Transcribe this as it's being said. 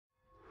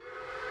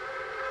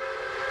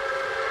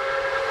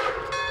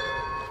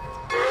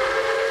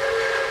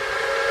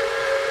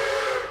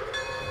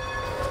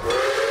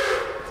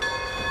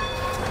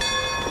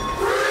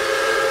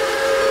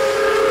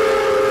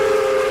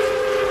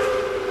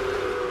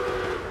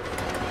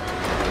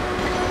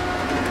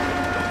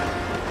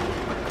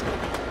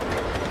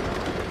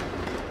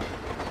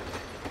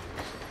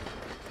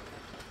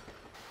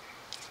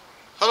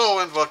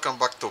welcome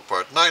back to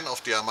part 9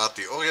 of the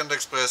Amati Orient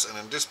Express, and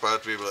in this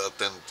part we will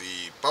attend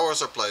the power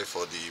supply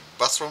for the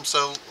bathroom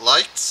cell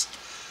lights.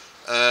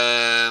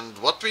 And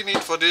what we need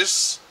for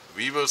this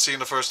we will see in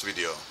the first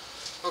video.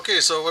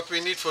 Okay, so what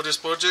we need for this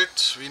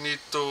project, we need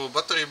 2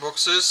 battery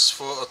boxes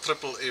for a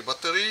AAA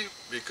battery,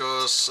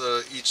 because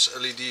each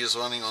LED is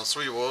running on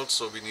 3 volts,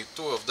 so we need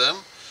 2 of them.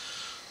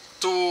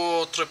 2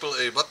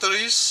 AAA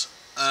batteries,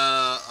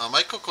 a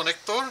micro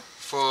connector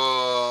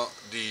for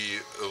the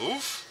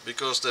roof,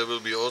 because there will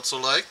be also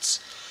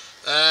lights,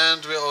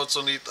 and we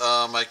also need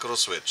a micro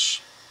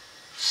switch.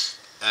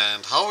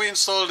 And how we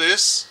install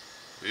this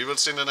we will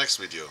see in the next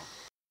video.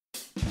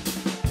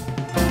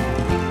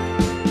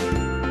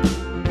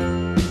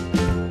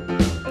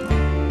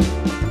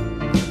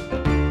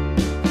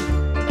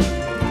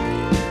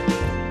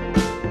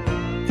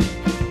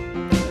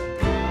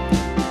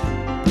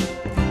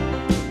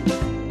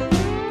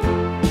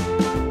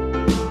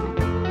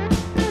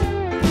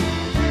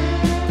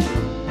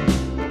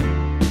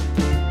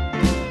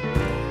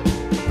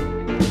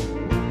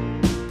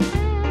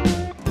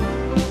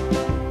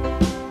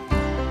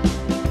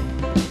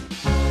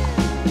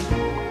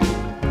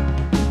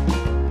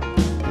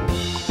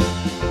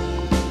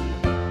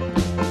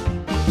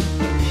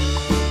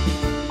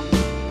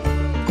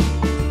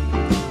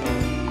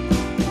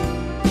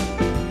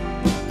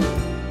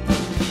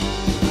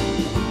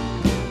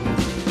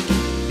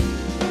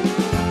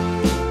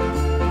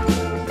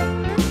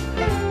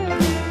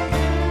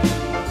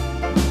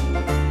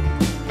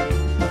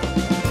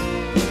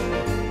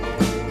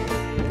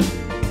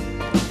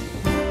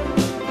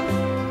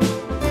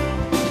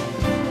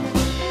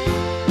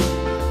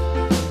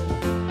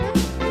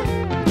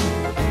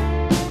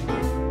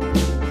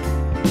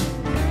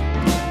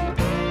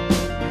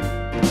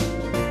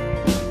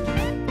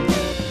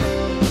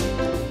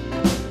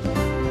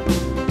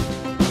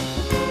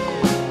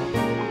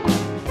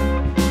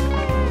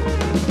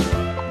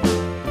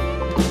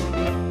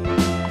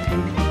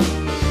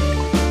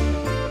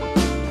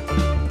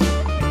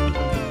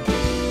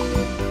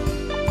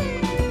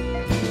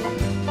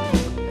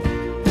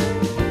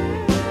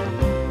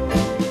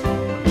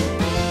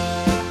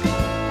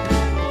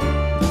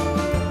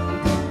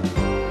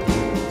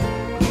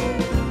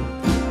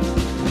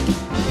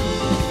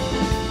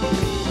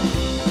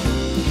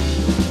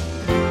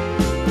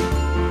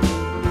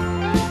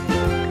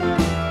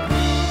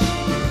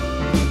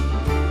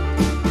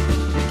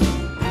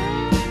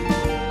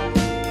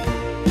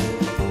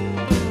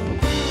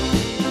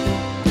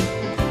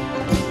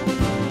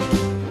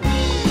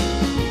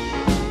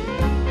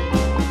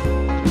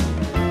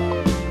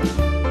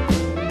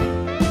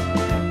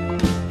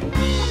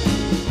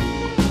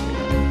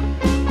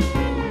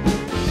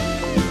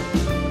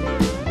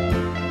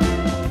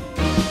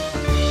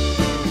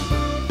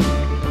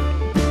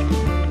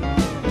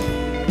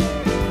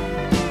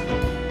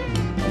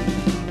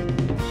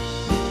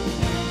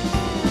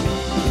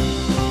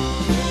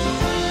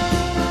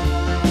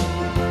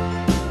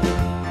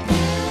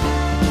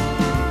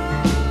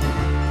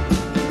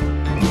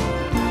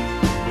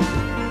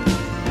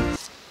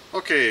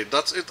 Okay,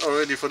 that's it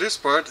already for this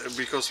part,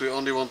 because we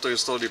only want to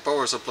install the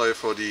power supply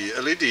for the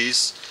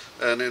LEDs,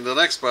 and in the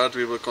next part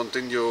we will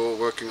continue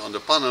working on the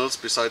panels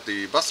beside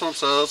the bathroom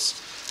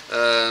cells,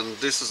 and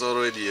this is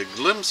already a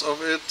glimpse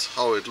of it,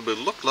 how it will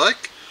look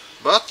like,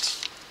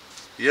 but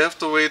you have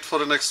to wait for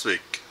the next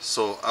week.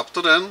 So up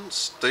to then,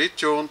 stay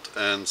tuned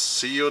and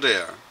see you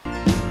there.